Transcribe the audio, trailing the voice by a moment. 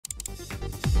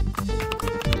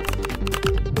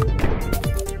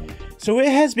So it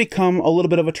has become a little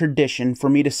bit of a tradition for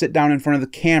me to sit down in front of the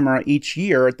camera each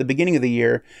year at the beginning of the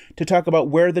year to talk about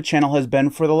where the channel has been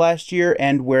for the last year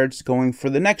and where it's going for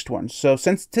the next one. So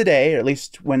since today, or at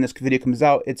least when this video comes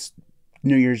out, it's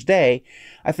New Year's Day,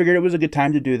 I figured it was a good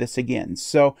time to do this again.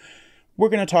 So we're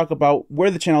going to talk about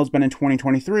where the channel has been in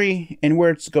 2023 and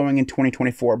where it's going in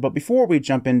 2024. But before we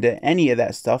jump into any of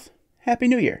that stuff, Happy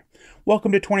New Year.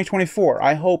 Welcome to 2024.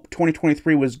 I hope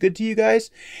 2023 was good to you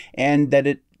guys and that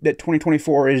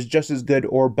 2024 is just as good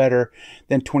or better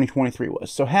than 2023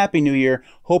 was. So Happy New Year.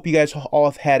 Hope you guys all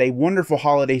have had a wonderful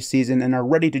holiday season and are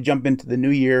ready to jump into the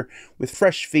new year with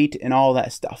fresh feet and all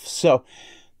that stuff. So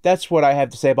that's what I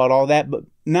have to say about all that. But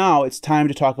now it's time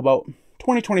to talk about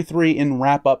 2023 in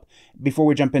wrap up before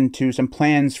we jump into some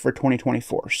plans for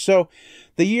 2024. So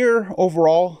the year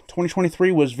overall,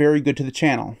 2023 was very good to the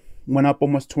channel. Went up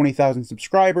almost 20,000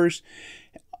 subscribers.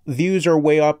 Views are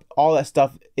way up. All that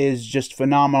stuff is just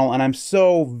phenomenal. And I'm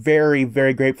so very,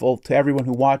 very grateful to everyone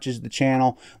who watches the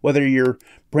channel, whether you're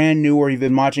brand new or you've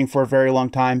been watching for a very long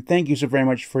time. Thank you so very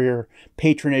much for your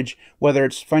patronage, whether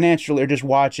it's financially or just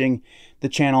watching the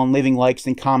channel and leaving likes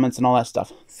and comments and all that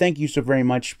stuff. Thank you so very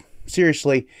much.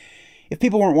 Seriously, if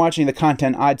people weren't watching the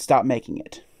content, I'd stop making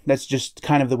it. That's just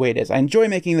kind of the way it is. I enjoy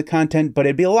making the content, but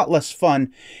it'd be a lot less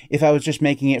fun if I was just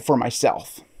making it for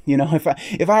myself. You know, if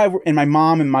I and my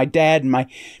mom and my dad and my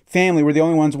family were the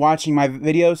only ones watching my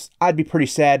videos, I'd be pretty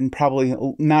sad and probably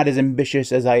not as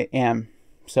ambitious as I am.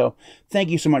 So thank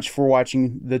you so much for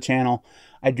watching the channel.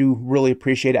 I do really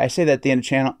appreciate it. I say that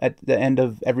at the end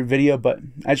of every video, but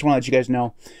I just want to let you guys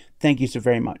know, thank you so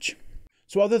very much.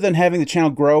 So other than having the channel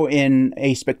grow in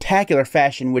a spectacular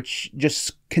fashion, which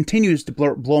just continues to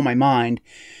blow my mind,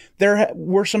 there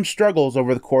were some struggles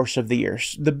over the course of the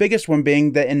years. The biggest one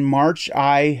being that in March,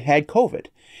 I had COVID.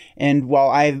 And while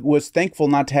I was thankful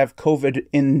not to have COVID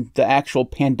in the actual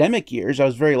pandemic years, I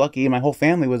was very lucky. My whole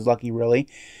family was lucky, really.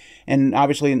 And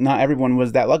obviously, not everyone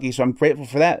was that lucky, so I'm grateful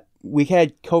for that. We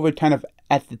had COVID kind of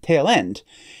at the tail end.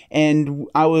 And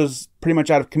I was pretty much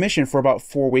out of commission for about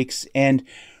 4 weeks. And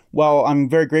while I'm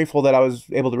very grateful that I was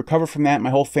able to recover from that,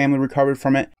 my whole family recovered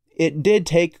from it, it did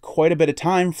take quite a bit of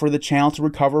time for the channel to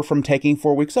recover from taking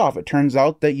 4 weeks off. It turns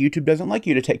out that YouTube doesn't like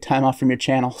you to take time off from your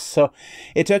channel. So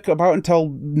it took about until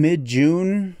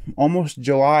mid-June, almost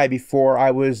July, before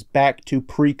I was back to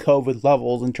pre-COVID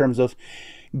levels in terms of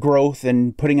growth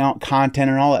and putting out content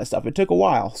and all that stuff. It took a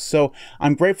while. So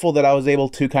I'm grateful that I was able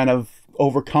to kind of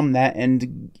overcome that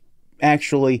and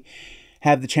actually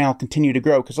have the channel continue to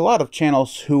grow, because a lot of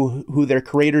channels who their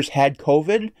creators had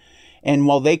COVID, and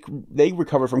while they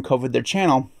recovered from COVID, their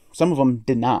channel, some of them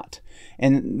did not.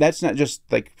 And that's not just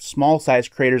like small size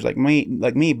creators like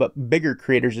me, but bigger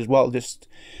creators as well. Just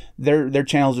their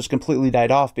channels just completely died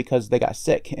off because they got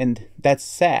sick, and that's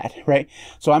sad, right?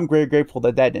 So I'm very grateful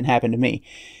that that didn't happen to me.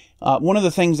 One of the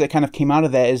things that kind of came out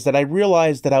of that is that I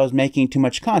realized that I was making too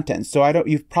much content. So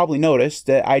you've probably noticed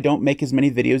that I don't make as many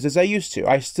videos as I used to.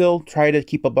 I still try to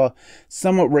keep up a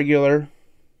somewhat regular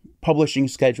publishing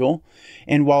schedule.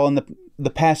 And while in the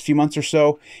past few months or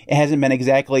so, it hasn't been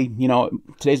exactly,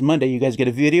 today's Monday, you guys get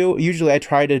a video. Usually I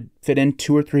try to fit in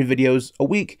 2 or 3 videos a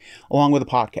week along with a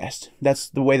podcast. That's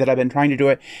the way that I've been trying to do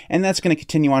it. And that's going to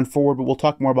continue on forward, but we'll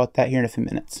talk more about that here in a few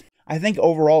minutes. I think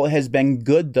overall it has been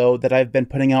good, though, that I've been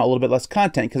putting out a little bit less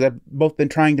content, because I've both been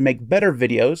trying to make better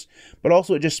videos, but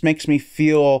also it just makes me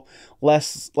feel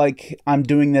less like I'm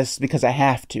doing this because I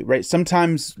have to, right?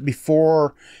 Sometimes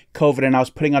before COVID and I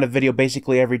was putting out a video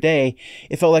basically every day,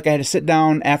 it felt like I had to sit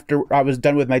down after I was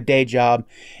done with my day job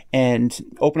and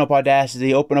open up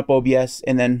Audacity, open up OBS,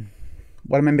 and then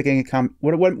what am I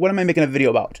making a video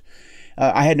about?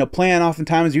 I had no plan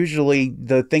oftentimes. Usually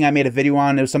the thing I made a video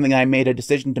on, it was something I made a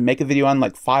decision to make a video on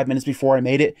like 5 minutes before I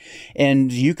made it.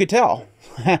 And you could tell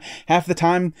half the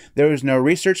time there was no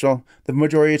research. Well, the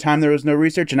majority of the time there was no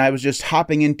research, and I was just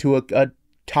hopping into a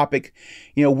topic,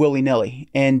 willy-nilly.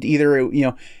 And either,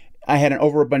 I had an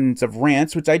overabundance of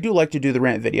rants, which I do like to do the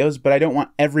rant videos, but I don't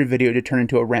want every video to turn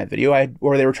into a rant video,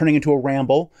 or they were turning into a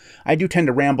ramble. I do tend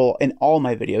to ramble in all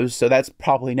my videos, so that's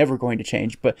probably never going to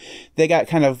change, but they got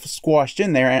kind of squashed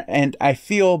in there, and I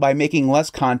feel by making less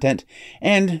content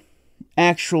and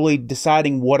actually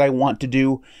deciding what I want to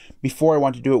do before I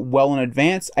want to do it well in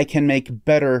advance, I can make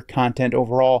better content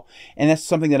overall, and that's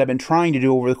something that I've been trying to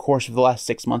do over the course of the last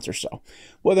 6 months or so.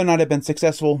 Whether or not I've been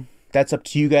successful, that's up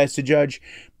to you guys to judge,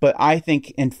 but I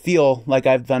think and feel like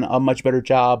I've done a much better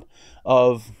job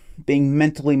of being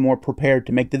mentally more prepared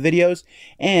to make the videos,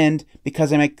 and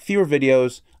because I make fewer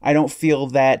videos, I don't feel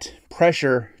that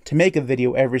pressure to make a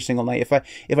video every single night.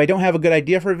 If I don't have a good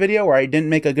idea for a video, or I didn't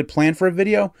make a good plan for a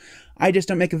video, I just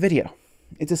don't make a video.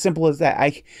 It's as simple as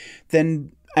that.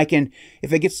 Then I can,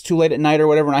 if it gets too late at night or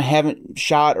whatever, and I haven't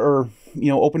shot or,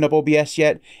 opened up OBS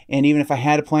yet, and even if I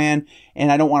had a plan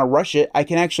and I don't want to rush it, I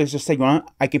can actually just say, well,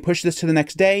 I can push this to the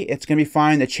next day. It's going to be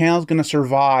fine. The channel's going to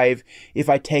survive if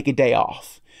I take a day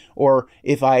off, or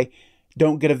if I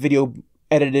don't get a video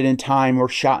edited in time or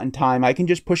shot in time. I can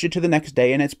just push it to the next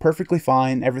day and it's perfectly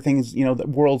fine. Everything's, the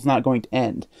world's not going to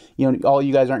end. All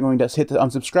you guys aren't going to hit the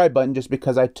unsubscribe button just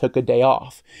because I took a day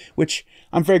off, which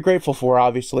I'm very grateful for,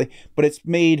 obviously, but it's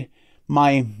made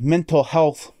my mental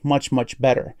health much, much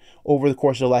better over the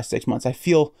course of the last 6 months. I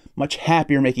feel much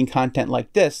happier making content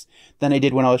like this than I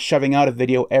did when I was shoving out a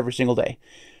video every single day.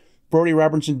 Brody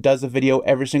Robertson does a video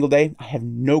every single day. I have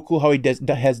no clue how he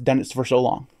has done it for so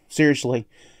long. Seriously,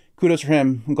 kudos for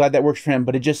him. I'm glad that works for him,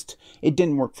 but it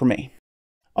didn't work for me.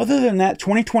 Other than that,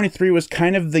 2023 was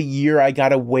kind of the year I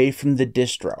got away from the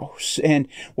distros. And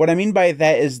what I mean by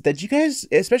that is that you guys,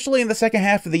 especially in the second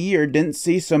half of the year, didn't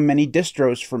see so many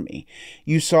distros from me.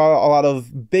 You saw a lot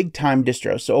of big-time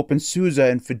distros, so OpenSUSE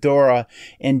and Fedora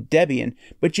and Debian,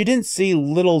 but you didn't see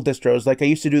little distros like I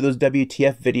used to do those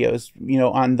WTF videos,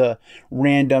 on the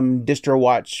random distro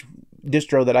watch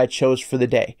distro that I chose for the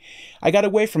day. I got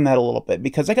away from that a little bit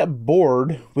because I got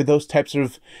bored with those types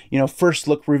of, first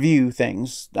look review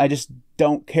things. I just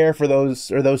don't care for those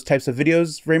types of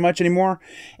videos very much anymore,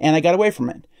 and I got away from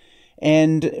it.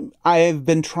 And I've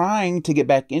been trying to get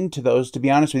back into those, to be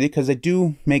honest with you, because I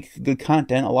do make good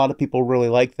content. A lot of people really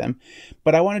like them,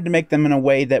 but I wanted to make them in a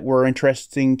way that were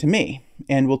interesting to me.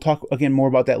 And we'll talk again more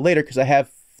about that later, because I have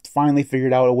finally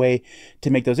figured out a way to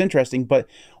make those interesting. But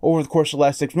over the course of the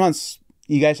last 6 months,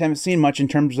 you guys haven't seen much in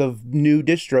terms of new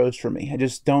distros for me. I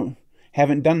just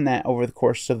haven't done that over the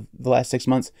course of the last 6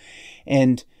 months.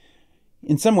 And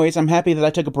in some ways, I'm happy that I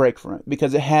took a break from it,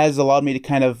 because it has allowed me to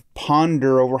kind of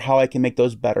ponder over how I can make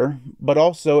those better. But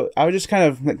also, I was just kind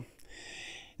of like,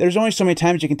 there's only so many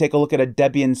times you can take a look at a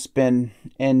Debian spin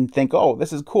and think, oh,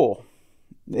 this is cool.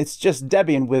 It's just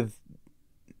Debian with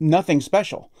nothing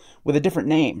special, with a different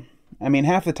name. I mean,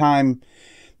 half the time,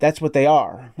 that's what they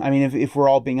are. I mean, if we're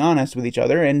all being honest with each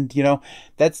other, and,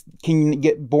 that can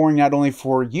get boring not only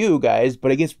for you guys,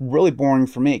 but it gets really boring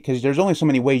for me, because there's only so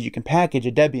many ways you can package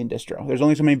a Debian distro. There's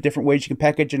only so many different ways you can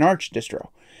package an Arch distro.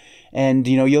 And,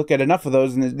 you look at enough of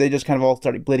those and they just kind of all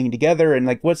started bleeding together. And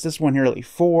like, what's this one here really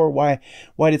for? Why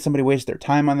did somebody waste their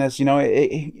time on this?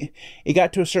 It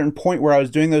got to a certain point where I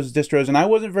was doing those distros and I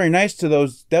wasn't very nice to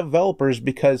those developers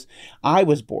because I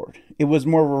was bored. It was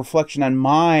more of a reflection on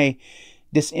my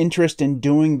disinterest in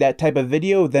doing that type of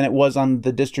video than it was on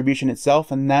the distribution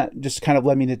itself. And that just kind of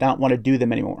led me to not want to do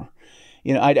them anymore.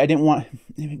 I didn't want,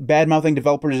 bad-mouthing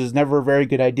developers is never a very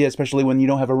good idea, especially when you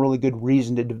don't have a really good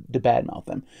reason to bad-mouth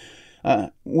them.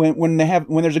 When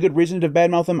there's a good reason to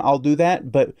badmouth them, I'll do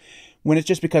that. But when it's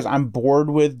just because I'm bored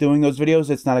with doing those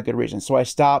videos, it's not a good reason. So I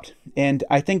stopped, and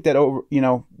I think that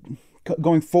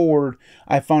going forward,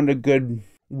 I found a good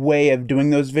way of doing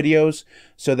those videos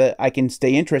so that I can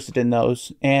stay interested in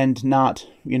those and not,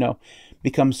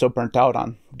 become so burnt out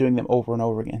on doing them over and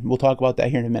over again. We'll talk about that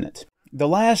here in a minute. The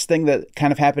last thing that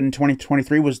kind of happened in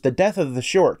 2023 was the death of the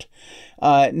short.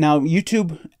 Now,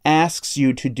 YouTube asks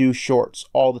you to do shorts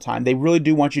all the time. They really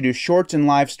do want you to do shorts and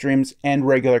live streams and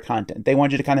regular content. They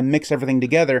want you to kind of mix everything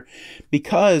together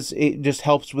because it just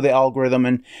helps with the algorithm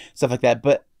and stuff like that.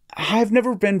 But I've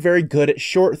never been very good at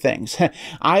short things.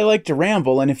 I like to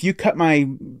ramble, and if you cut my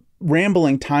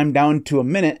rambling time down to a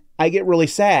minute, I get really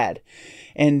sad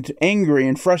and angry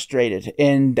and frustrated,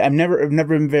 and I've never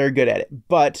been very good at it.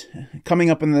 But coming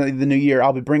up in the new year,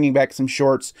 I'll be bringing back some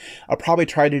shorts. I'll probably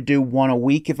try to do one a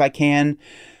week if I can.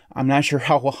 I'm not sure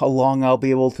how long I'll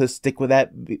be able to stick with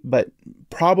that, but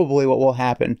probably what will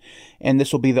happen, and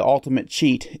this will be the ultimate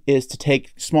cheat, is to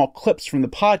take small clips from the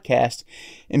podcast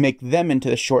and make them into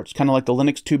the shorts, kind of like the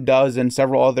Linux Tube does and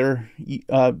several other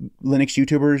Linux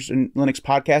YouTubers and Linux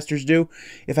podcasters do.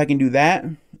 If I can do that,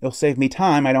 it'll save me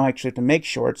time. I don't actually have to make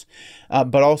shorts,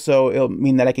 but also it'll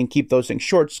mean that I can keep those things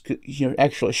shorts,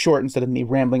 actually short, instead of me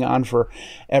rambling on for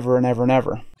ever and ever and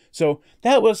ever. So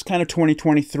that was kind of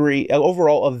 2023.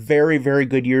 Overall, a very, very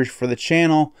good year for the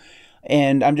channel.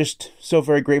 And I'm just so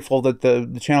very grateful that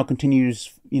the channel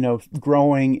continues,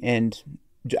 growing, and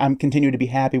I'm continuing to be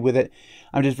happy with it.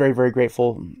 I'm just very, very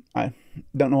grateful. I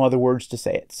don't know other words to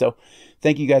say it. So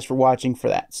thank you guys for watching for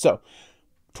that. So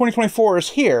 2024 is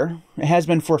here. It has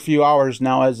been for a few hours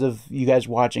now as of you guys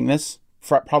watching this.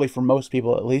 Probably for most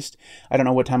people, at least. I don't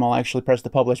know what time I'll actually press the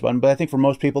publish button, but I think for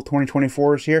most people,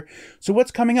 2024 is here. So what's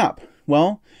coming up?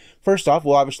 Well, first off,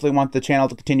 we'll obviously want the channel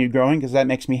to continue growing because that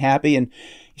makes me happy. And,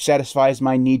 satisfies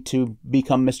my need to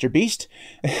become Mr. Beast.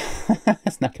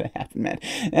 That's not going to happen, man.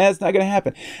 That's not going to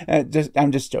happen.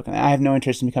 I'm just joking. I have no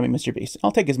interest in becoming Mr. Beast.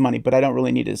 I'll take his money, but I don't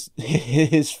really need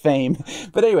his fame.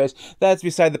 But anyways, that's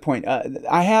beside the point.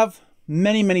 I have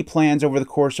many plans over the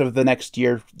course of the next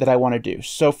year that I want to do.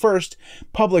 So first,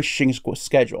 publishing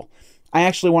schedule. I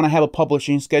actually want to have a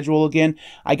publishing schedule again.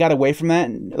 I got away from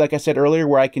that, like I said earlier,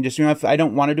 where I can just, if I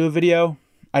don't want to do a video,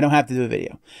 I don't have to do a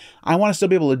video. I want to still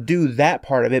be able to do that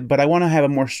part of it, but I want to have a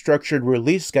more structured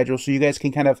release schedule so you guys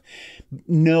can kind of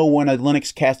know when a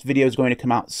LinuxCast video is going to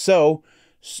come out. So,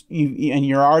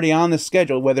 you're already on the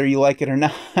schedule, whether you like it or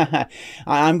not.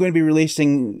 I'm going to be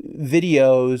releasing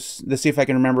videos. Let's see if I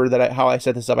can remember how I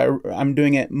set this up. I'm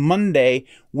doing it Monday,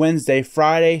 Wednesday,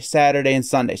 Friday, Saturday, and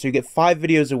Sunday. So you get 5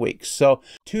 videos a week. So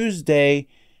Wednesday,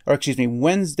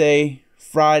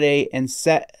 Friday, and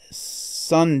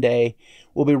Sunday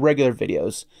will be regular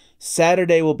videos.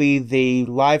 Saturday will be the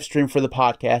live stream for the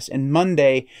podcast, and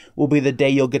Monday will be the day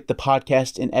you'll get the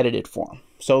podcast in edited form.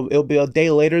 So it'll be a day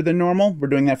later than normal. We're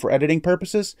doing that for editing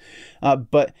purposes,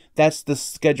 but that's the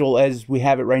schedule as we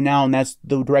have it right now, and that's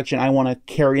the direction I want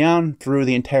to carry on through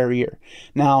the entire year.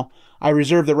 Now, I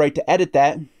reserve the right to edit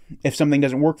that if something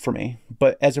doesn't work for me,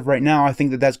 but as of right now, I think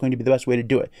that that's going to be the best way to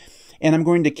do it. And I'm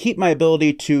going to keep my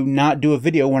ability to not do a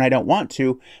video when I don't want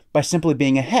to by simply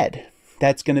being ahead.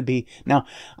 That's going to be... Now,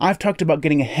 I've talked about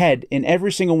getting ahead in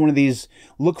every single one of these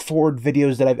look-forward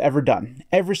videos that I've ever done.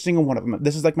 Every single one of them.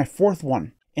 This is like my 4th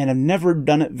one, and I've never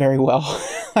done it very well.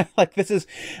 Like, this is...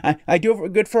 I do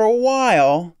it good for a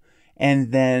while,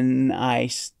 and then I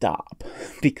stop.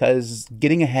 Because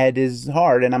getting ahead is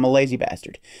hard, and I'm a lazy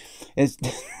bastard. It's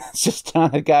just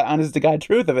honest to God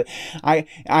truth of it.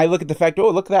 I look at the fact, oh,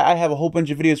 look at that, I have a whole bunch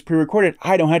of videos pre-recorded.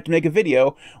 I don't have to make a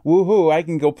video. Woohoo, I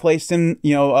can go play some,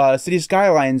 City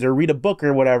Skylines or read a book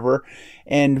or whatever.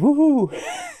 And woohoo.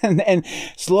 and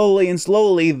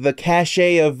slowly, the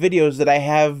cachet of videos that I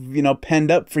have,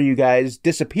 penned up for you guys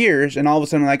disappears. And all of a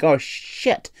sudden I'm like, oh,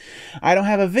 shit, I don't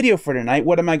have a video for tonight.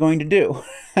 What am I going to do?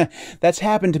 That's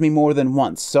happened to me more than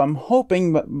once. So I'm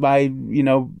hoping by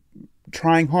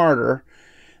trying harder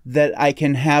that I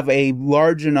can have a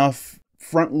large enough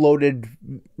front-loaded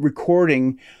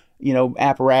recording,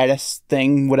 apparatus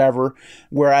thing, whatever,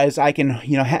 whereas I can,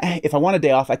 if I want a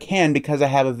day off, I can because I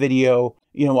have a video,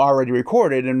 already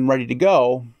recorded and ready to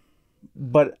go,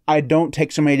 but I don't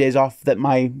take so many days off that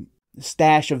my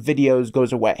stash of videos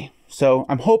goes away. So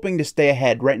I'm hoping to stay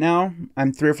ahead. Right now,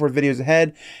 I'm 3 or 4 videos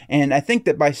ahead, and I think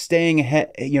that by staying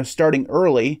ahead, starting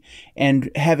early and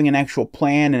having an actual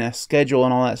plan and a schedule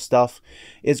and all that stuff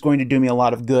is going to do me a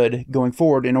lot of good going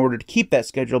forward in order to keep that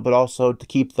schedule, but also to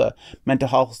keep the mental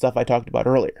health stuff I talked about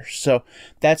earlier. So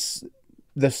that's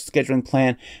the scheduling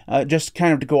plan. Just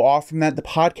kind of to go off from that, the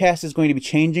podcast is going to be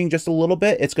changing just a little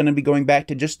bit. It's going to be going back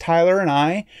to just Tyler and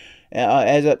I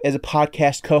as a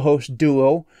podcast co-host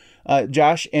duo.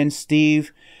 Josh and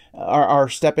Steve are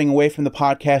stepping away from the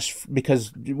podcast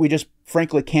because we just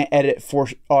frankly can't edit 4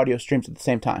 audio streams at the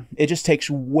same time. It just takes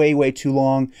way too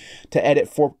long to edit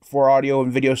 4 audio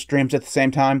and video streams at the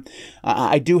same time.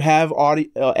 I do have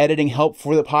audio editing help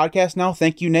for the podcast now.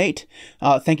 Thank you, Nate.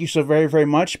 Thank you so very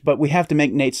much. But we have to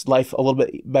make Nate's life a little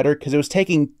bit better because it was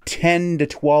taking 10 to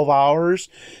 12 hours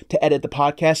to edit the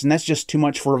podcast, and that's just too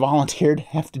much for a volunteer to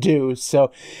have to do.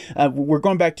 So we're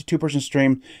going back to 2-person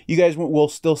stream. You guys will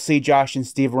still see Josh and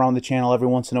Steve around the channel every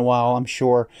once in a while, I'm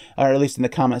sure, or at least in the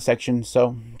comment section.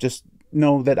 So just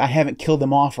know that I haven't killed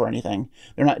them off or anything.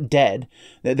 They're not dead.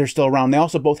 They're still around. They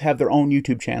also both have their own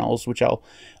YouTube channels, which I'll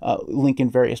link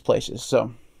in various places.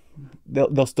 So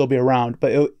they'll still be around.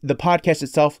 But the podcast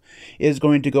itself is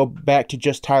going to go back to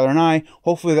just Tyler and I.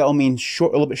 Hopefully that will mean a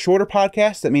little bit shorter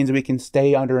podcast. That means we can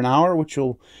stay under an hour, which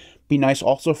will be nice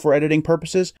also for editing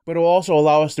purposes, but it will also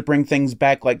allow us to bring things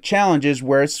back like challenges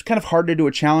where it's kind of hard to do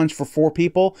a challenge for 4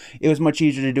 people. It was much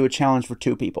easier to do a challenge for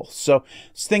 2 people. So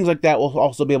things like that will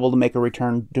also be able to make a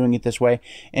return doing it this way.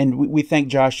 And we thank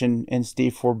Josh and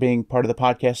Steve for being part of the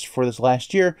podcast for this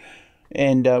last year.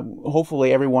 And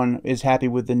hopefully everyone is happy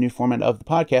with the new format of the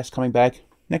podcast coming back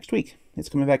next week. It's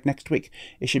coming back next week.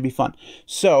 It should be fun.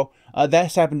 So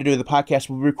that's happened to do with the podcast.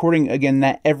 We'll be recording again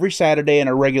that every Saturday in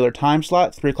a regular time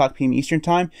slot, 3:00 p.m. Eastern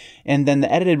time, and then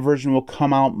the edited version will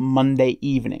come out Monday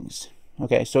evenings.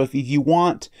 Okay, so if you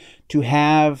want to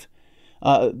have,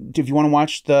 if you want to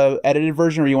watch the edited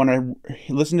version or you want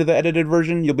to listen to the edited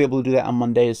version, you'll be able to do that on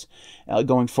Mondays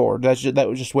going forward. That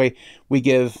was just the way we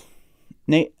give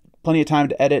Nate plenty of time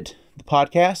to edit the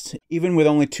podcast, even with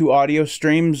only 2 audio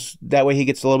streams. That way he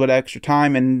gets a little bit of extra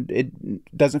time and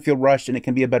it doesn't feel rushed and it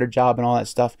can be a better job and all that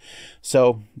stuff.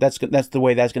 So that's the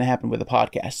way that's going to happen with the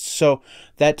podcast. So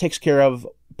that takes care of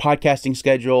podcasting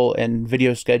schedule and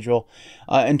video schedule.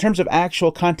 In terms of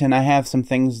actual content, I have some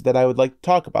things that I would like to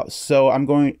talk about. So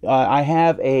I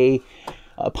have a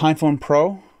PinePhone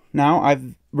Pro now.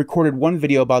 I've recorded one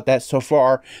video about that so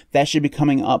far. That should be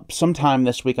coming up sometime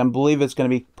this week. I believe it's going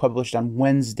to be published on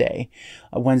Wednesday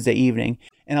evening.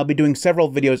 And I'll be doing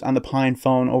several videos on the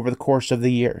PinePhone over the course of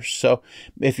the year. So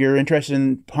if you're interested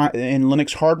in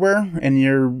Linux hardware and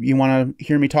you want to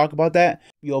hear me talk about that,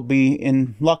 you'll be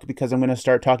in luck, because I'm going to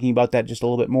start talking about that just a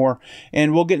little bit more.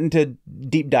 And we'll get into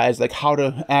deep dives, like how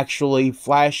to actually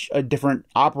flash a different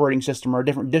operating system or a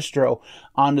different distro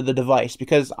onto the device,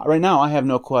 because right now I have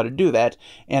no clue how to do that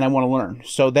and I want to learn.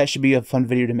 So that should be a fun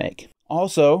video to make.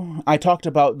 Also, I talked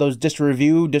about those distro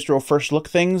review, distro first look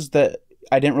things that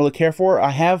I didn't really care for.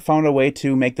 I have found a way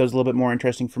to make those a little bit more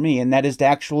interesting for me, and that is to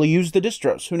actually use the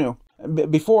distros. Who knew?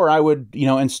 Before, I would,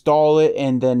 install it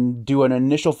and then do an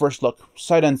initial first look,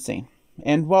 sight unseen.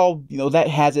 And, well, that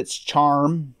has its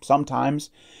charm sometimes.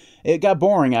 It got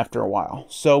boring after a while.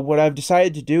 So what I've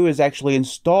decided to do is actually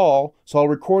install. So I'll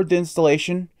record the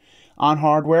installation on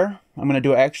hardware. I'm going to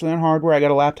do it actually on hardware. I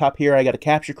got a laptop here. I got a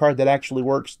capture card that actually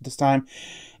works this time.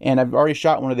 And I've already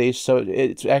shot one of these, so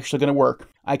it's actually going to work.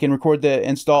 I can record the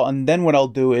install, and then what I'll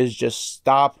do is just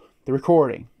stop the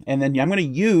recording. And then I'm going to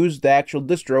use the actual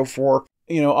distro for,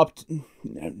 up to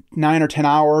 9 or 10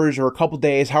 hours or a couple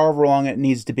days, however long it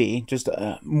needs to be. Just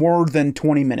more than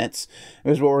 20 minutes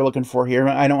is what we're looking for here.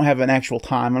 I don't have an actual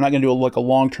time. I'm not going to do a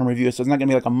long-term review, so it's not going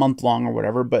to be like a month long or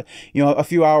whatever, but a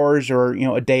few hours or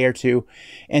a day or two.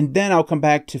 And then I'll come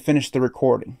back to finish the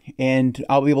recording, and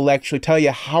I'll be able to actually tell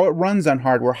you how it runs on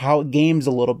hardware, how it games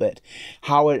a little bit,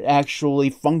 how it actually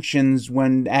functions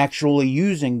when actually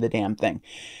using the damn thing.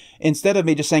 Instead of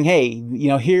me just saying, hey,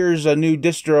 here's a new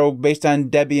distro based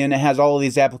on Debian, it has all of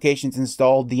these applications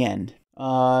installed, the end.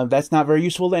 That's not very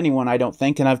useful to anyone, I don't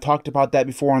think, and I've talked about that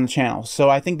before on the channel. So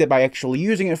I think that by actually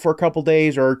using it for a couple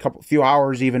days or few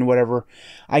hours even, whatever,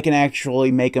 I can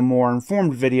actually make a more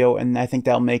informed video, and I think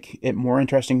that'll make it more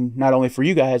interesting, not only for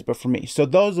you guys, but for me. So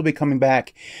those will be coming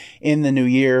back in the new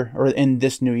year, or in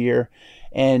this new year,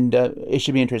 and it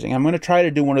should be interesting. I'm going to try to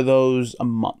do one of those a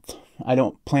month. I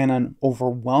don't plan on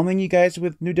overwhelming you guys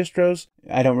with new distros.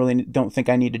 I don't think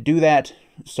I need to do that.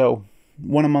 So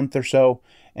one a month or so,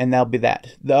 and that'll be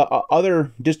that. The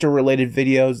other distro-related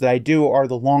videos that I do are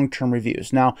the long-term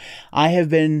reviews. Now, I have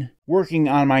been working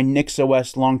on my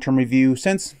NixOS long-term review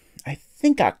since, I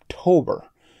think, October.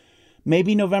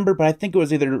 Maybe November, but I think it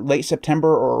was either late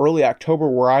September or early October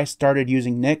where I started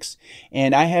using Nix.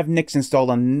 And I have Nix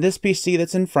installed on this PC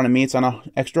that's in front of me. It's on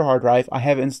an extra hard drive. I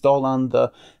have it installed on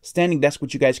the standing desk,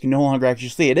 which you guys can no longer actually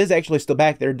see. It is actually still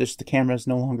back there, just the camera is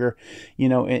no longer,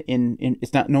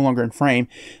 it's not no longer in frame.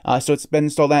 So it's been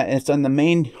installed and it's on the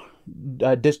main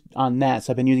disk on that.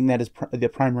 So I've been using that as the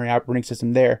primary operating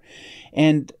system there.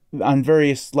 And on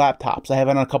various laptops. I have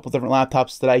it on a couple different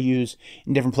laptops that I use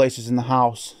in different places in the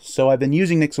house. So I've been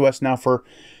using NixOS now for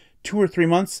 2 or 3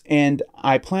 months, and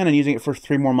I plan on using it for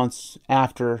 3 more months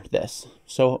after this.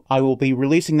 So I will be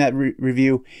releasing that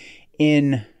review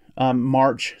in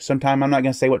March sometime. I'm not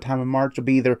going to say what time in March. It'll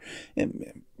be either,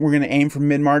 we're going to aim for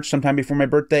mid-March, sometime before my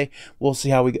birthday. We'll see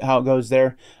how it goes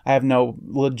there. I have no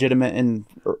legitimate and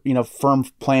firm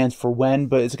plans for when,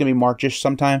 but it's going to be Marchish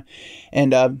sometime.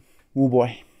 And oh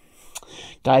boy.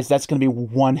 Guys, that's going to be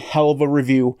one hell of a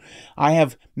review. I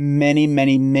have many,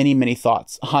 many, many, many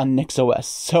thoughts on NixOS.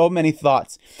 So many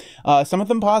thoughts. Some of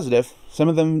them positive. Some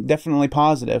of them definitely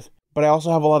positive. But I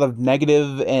also have a lot of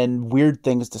negative and weird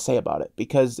things to say about it,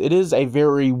 because it is a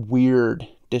very weird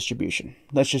distribution.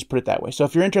 Let's just put it that way. So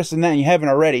if you're interested in that and you haven't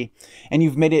already, and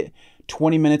you've made it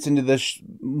 20 minutes into this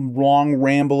long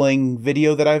rambling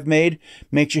video that I've made,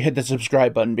 make sure you hit the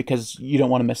subscribe button, because you don't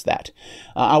want to miss that.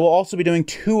 I will also be doing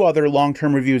 2 other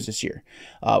long-term reviews this year.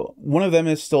 One of them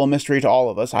is still a mystery to all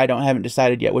of us. I haven't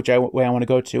decided yet which way I want to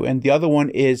go to. And the other one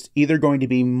is either going to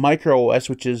be MicroOS,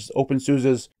 which is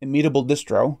OpenSUSE's immutable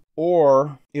distro,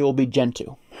 or it will be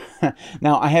Gentoo.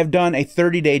 Now, I have done a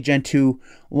 30-day Gentoo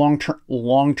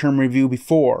long-term review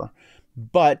before,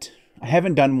 but I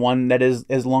haven't done one that is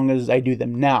as long as I do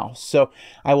them now. So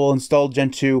I will install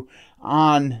Gentoo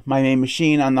on my main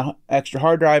machine on the extra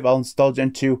hard drive. I'll install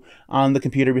Gentoo on the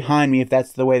computer behind me if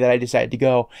that's the way that I decide to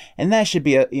go. And that should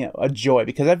be a joy,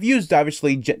 because I've used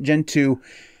obviously Gentoo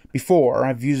before.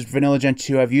 I've used vanilla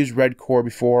Gentoo. I've used Red Core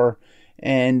before.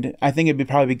 And I think it'd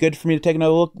probably be good for me to take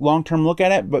another long-term look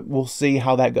at it, but we'll see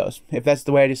how that goes. If that's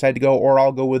the way I decide to go, or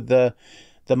I'll go with the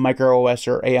Micro OS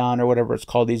or Aeon or whatever it's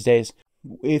called these days.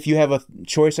 If you have a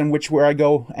choice on where I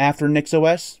go after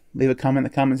NixOS, leave a comment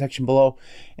in the comment section below,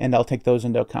 and I'll take those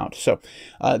into account. So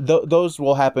those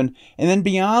will happen. And then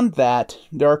beyond that,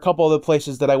 there are a couple other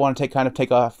places that I want to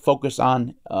take a focus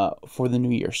on for the new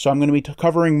year. So I'm going to be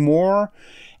covering more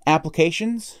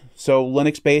applications, so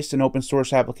Linux-based and open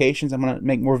source applications. I'm going to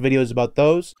make more videos about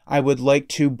those. I would like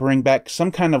to bring back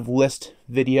some kind of list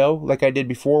video like I did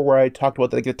before, where I talked about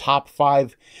the top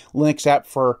 5 Linux app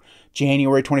for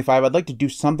January 25. I'd like to do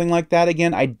something like that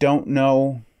again. I don't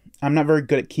know. I'm not very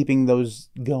good at keeping those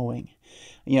going.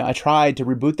 I tried to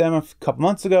reboot them a couple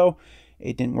months ago.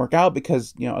 It didn't work out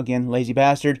because, again, lazy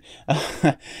bastard.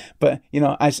 But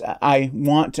I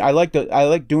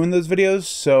like doing those videos,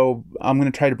 so I'm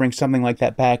going to try to bring something like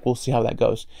that back. We'll see how that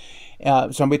goes. So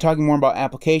I'm going to be talking more about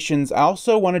applications. I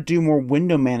also want to do more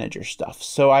window manager stuff.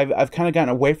 So I've kind of gotten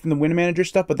away from the window manager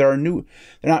stuff, but they're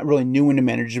not really new window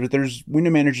managers, but there's window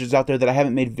managers out there that I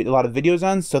haven't made a lot of videos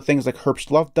on. So things like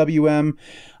Herbst Left WM.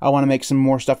 I want to make some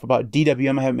more stuff about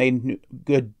DWM. I haven't made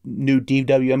good new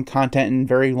DWM content in a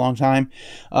very long time.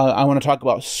 I want to talk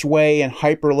about Sway and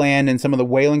Hyperland and some of the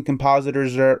Wayland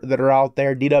compositors that are out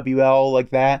there, DWL, like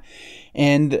that.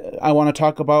 And I want to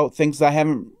talk about things that I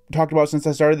haven't talked about since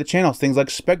I started the channel, things like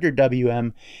Spectre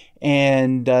WM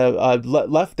and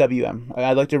Left WM.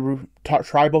 I'd like to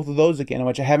try both of those again,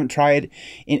 which I haven't tried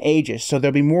in ages. So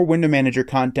there'll be more window manager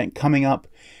content coming up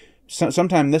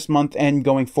sometime this month and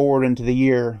going forward into the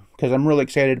year, because I'm really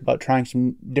excited about trying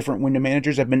some different window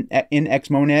managers. I've been in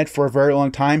Xmonad for a very long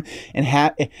time, and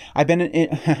I've been in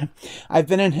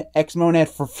Xmonad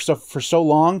for so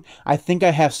long. I think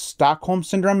I have Stockholm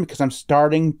syndrome, because I'm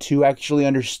starting to actually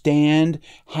understand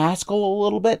Haskell a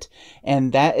little bit,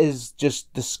 and that is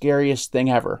just the scariest thing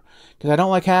ever, because I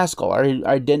don't like Haskell.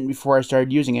 I didn't before I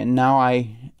started using it, and now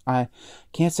I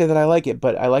can't say that I like it,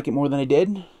 but I like it more than I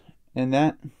did, and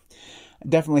that.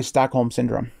 Definitely Stockholm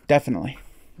syndrome. Definitely.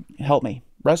 Help me.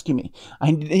 Rescue me. I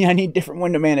need different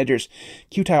window managers.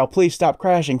 Qtile, please stop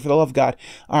crashing, for the love of God.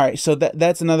 All right, so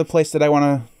that's another place that I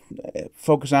want to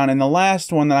focus on. And the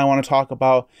last one that I want to talk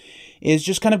about is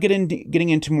just kind of getting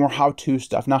into more how-to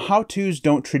stuff. Now, how-tos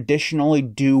don't traditionally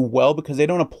do well because they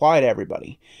don't apply to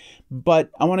everybody.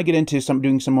 But I want to get into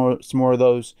doing some more of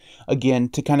those again,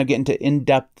 to kind of get into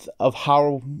in-depth of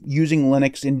how using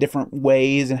Linux in different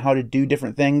ways and how to do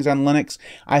different things on Linux.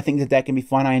 I think that can be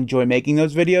fun. I enjoy making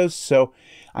those videos, so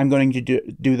I'm going to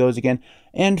do those again.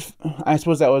 And I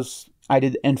suppose I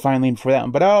did end finally for that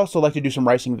one. But I also like to do some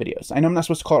ricing videos. I know I'm not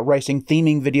supposed to call it ricing,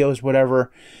 theming videos,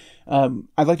 whatever.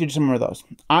 I'd like to do some more of those.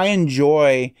 I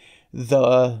enjoy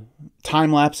the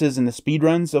time lapses and the speed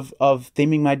runs of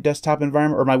theming my desktop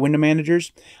environment or my window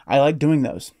managers. I like doing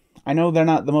those. I know they're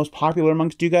not the most popular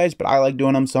amongst you guys, but I like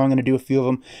doing them, so I'm going to do a few of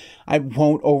them. I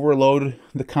won't overload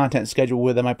the content schedule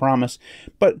with them, I promise.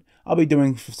 But I'll be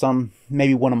doing some,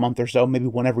 maybe one a month or so, maybe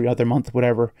one every other month,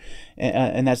 whatever.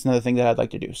 And that's another thing that I'd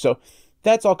like to do. So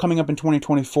that's all coming up in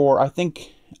 2024. I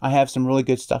think I have some really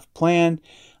good stuff planned.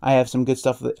 I have some good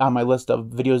stuff on my list of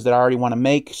videos that I already want to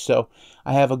make. So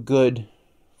I have a good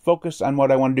focus on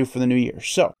what I want to do for the new year.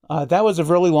 So that was a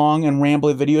really long and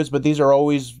rambly videos, but these are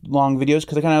always long videos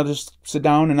because I kind of just sit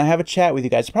down and I have a chat with you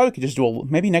guys. Probably could just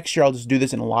maybe next year I'll just do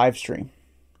this in a live stream.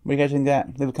 What do you guys think of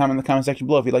that? Leave a comment in the comment section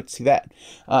below if you'd like to see that.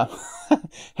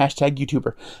 Hashtag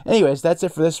YouTuber. Anyways, that's it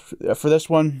for this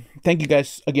one. Thank you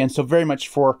guys again so very much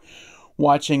for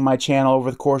watching my channel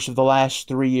over the course of the last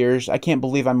 3 years. I can't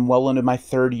believe I'm well into my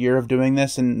 3rd year of doing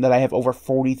this and that I have over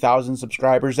 40,000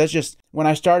 subscribers. That's just, when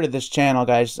I started this channel,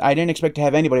 guys, I didn't expect to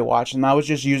have anybody watch, and I was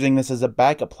just using this as a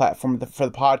backup platform for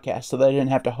the podcast so that I didn't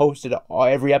have to host it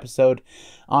every episode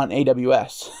on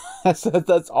AWS.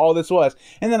 That's all this was.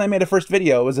 And then I made a first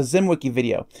video. It was a ZimWiki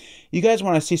video. You guys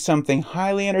want to see something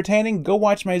highly entertaining? Go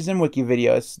watch my ZimWiki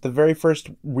video. It's the very first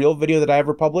real video that I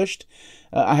ever published.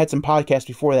 I had some podcasts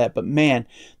before that, but man,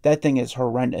 that thing is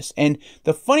horrendous. And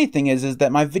the funny thing is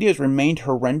that my videos remained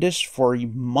horrendous for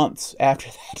months after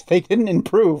that. They didn't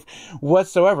improve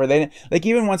whatsoever.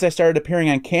 Even once I started appearing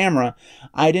on camera,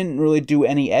 I didn't really do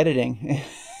any editing.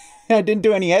 I didn't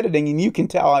do any editing, and you can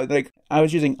tell I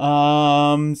was using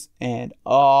ums and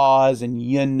ahs and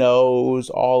you knows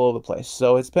all over the place.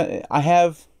 So I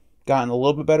have gotten a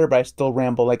little bit better, but I still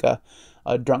ramble like a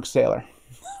drunk sailor.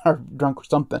 Or drunk or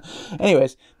something.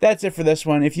 Anyways, that's it for this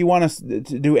one. If you want us to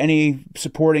do any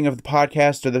supporting of the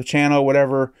podcast or the channel,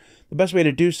 whatever, the best way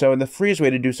to do so, and the freest way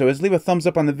to do so, is leave a thumbs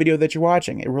up on the video that you're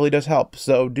watching. It really does help.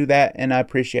 So do that, and I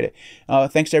appreciate it.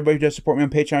 Thanks to everybody who does support me on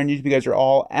Patreon and YouTube. You guys are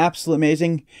all absolutely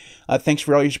amazing. Thanks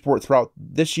for all your support throughout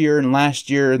this year and last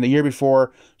year and the year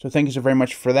before. So thank you so very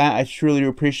much for that. I truly do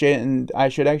appreciate it, and I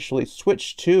should actually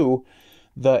switch to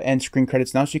the end screen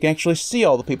credits now, so you can actually see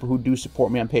all the people who do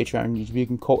support me on Patreon and YouTube. You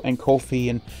can and Ko-fi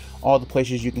and all the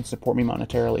places you can support me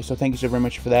monetarily. So thank you so very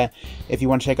much for that. If you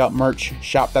want to check out merch,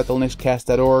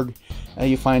 shop.thelinuxcast.org.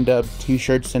 You find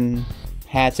t-shirts and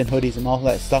hats and hoodies and all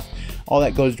that stuff. All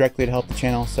that goes directly to help the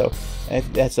channel. So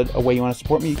if that's a way you want to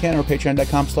support me, you can, or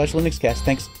patreon.com/linuxcast.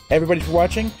 Thanks everybody for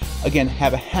watching. Again,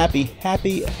 have a happy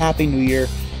new year,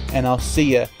 and I'll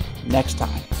see you next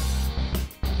time.